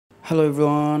Hello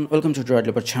everyone, welcome to Droid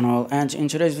Leopard channel, and in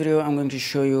today's video I'm going to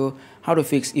show you how to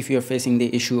fix if you're facing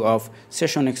the issue of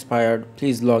session expired,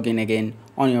 please log in again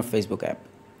on your Facebook app.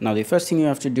 Now the first thing you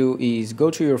have to do is go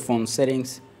to your phone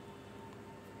settings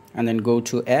and then go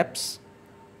to apps.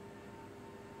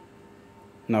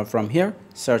 Now from here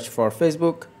search for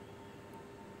Facebook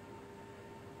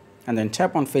and then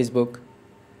tap on Facebook.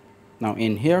 Now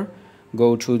in here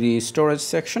go to the storage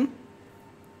section,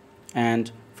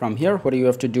 and from here what you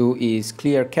have to do is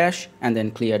clear cache and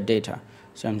then clear data.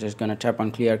 So I'm just going to tap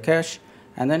on clear cache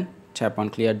and then tap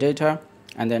on clear data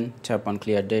and then tap on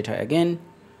clear data again.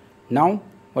 Now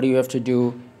what you have to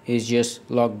do is just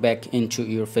log back into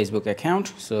your Facebook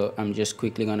account. So I'm just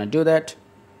quickly going to do that.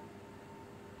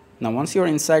 Now once you're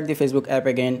inside the Facebook app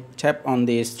again, tap on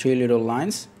these three little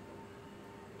lines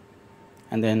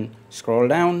and then scroll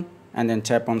down and then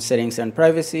tap on settings and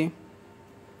privacy.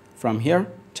 From here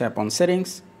tap on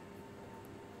settings.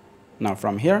 Now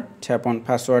from here tap on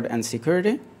password and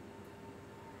security.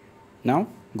 Now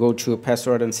go to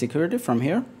password and security from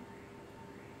here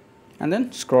and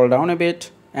then scroll down a bit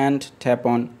and tap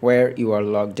on where you are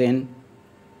logged in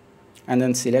and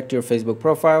then select your Facebook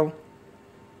profile.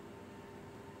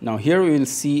 Now here you will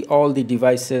see all the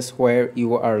devices where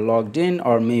you are logged in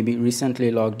or maybe recently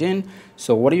logged in.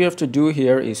 So what you have to do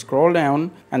here is scroll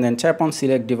down and then tap on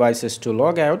select devices to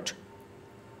log out.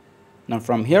 Now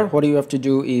from here what you have to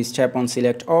do is tap on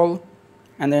select all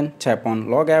and then tap on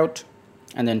logout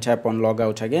and then tap on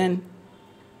logout again.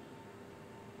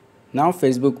 Now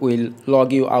Facebook will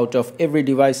log you out of every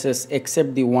devices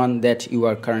except the one that you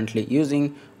are currently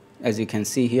using. As you can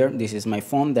see here, this is my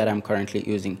phone that I'm currently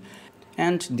using,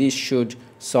 and this should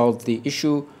solve the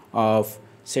issue of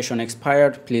session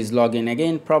expired, please log in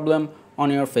again problem on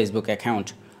your Facebook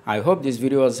account. I hope this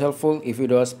video was helpful. If it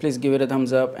was, please give it a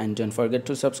thumbs up and don't forget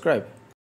to subscribe.